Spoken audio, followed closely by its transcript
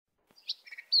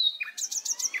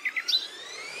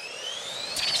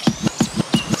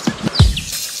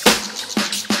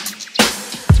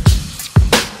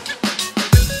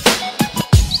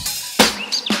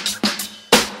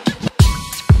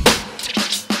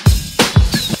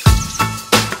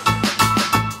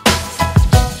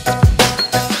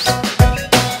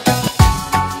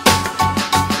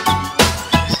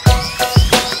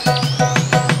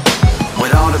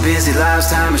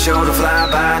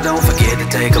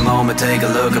a moment, take a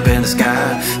look up in the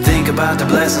sky. Think about the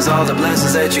blessings, all the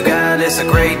blessings that you got. It's a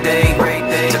great day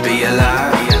to be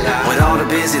alive. With all the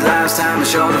busy lives, time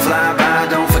is sure to fly by.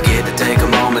 Don't forget to take a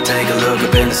moment, take a look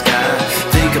up in the sky.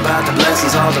 Think about the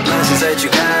blessings, all the blessings that you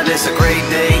got. It's a great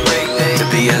day to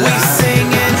be alive. We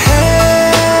singing,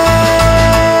 hey,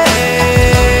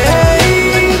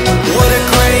 what a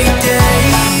great day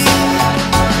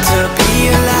to be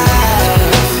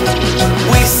alive.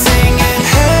 We singing,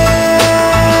 hey,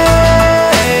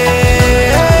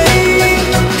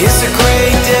 it's a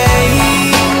great day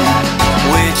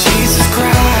with Jesus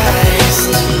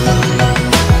Christ.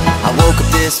 I woke up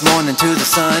this morning to the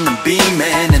sun and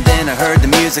beaming, and then I heard the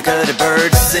music of the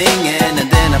birds singing, and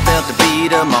then I felt the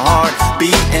beat of my heart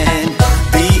beating,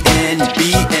 beating,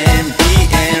 beating,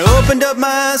 beating. Opened up my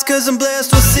eyes cause I'm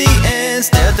blessed with seeing,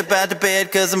 stepped up out the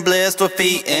bed cause I'm blessed with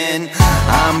feeding.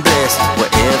 I'm blessed, we're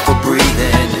air for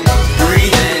breathing,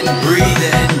 breathing,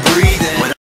 breathing, breathing.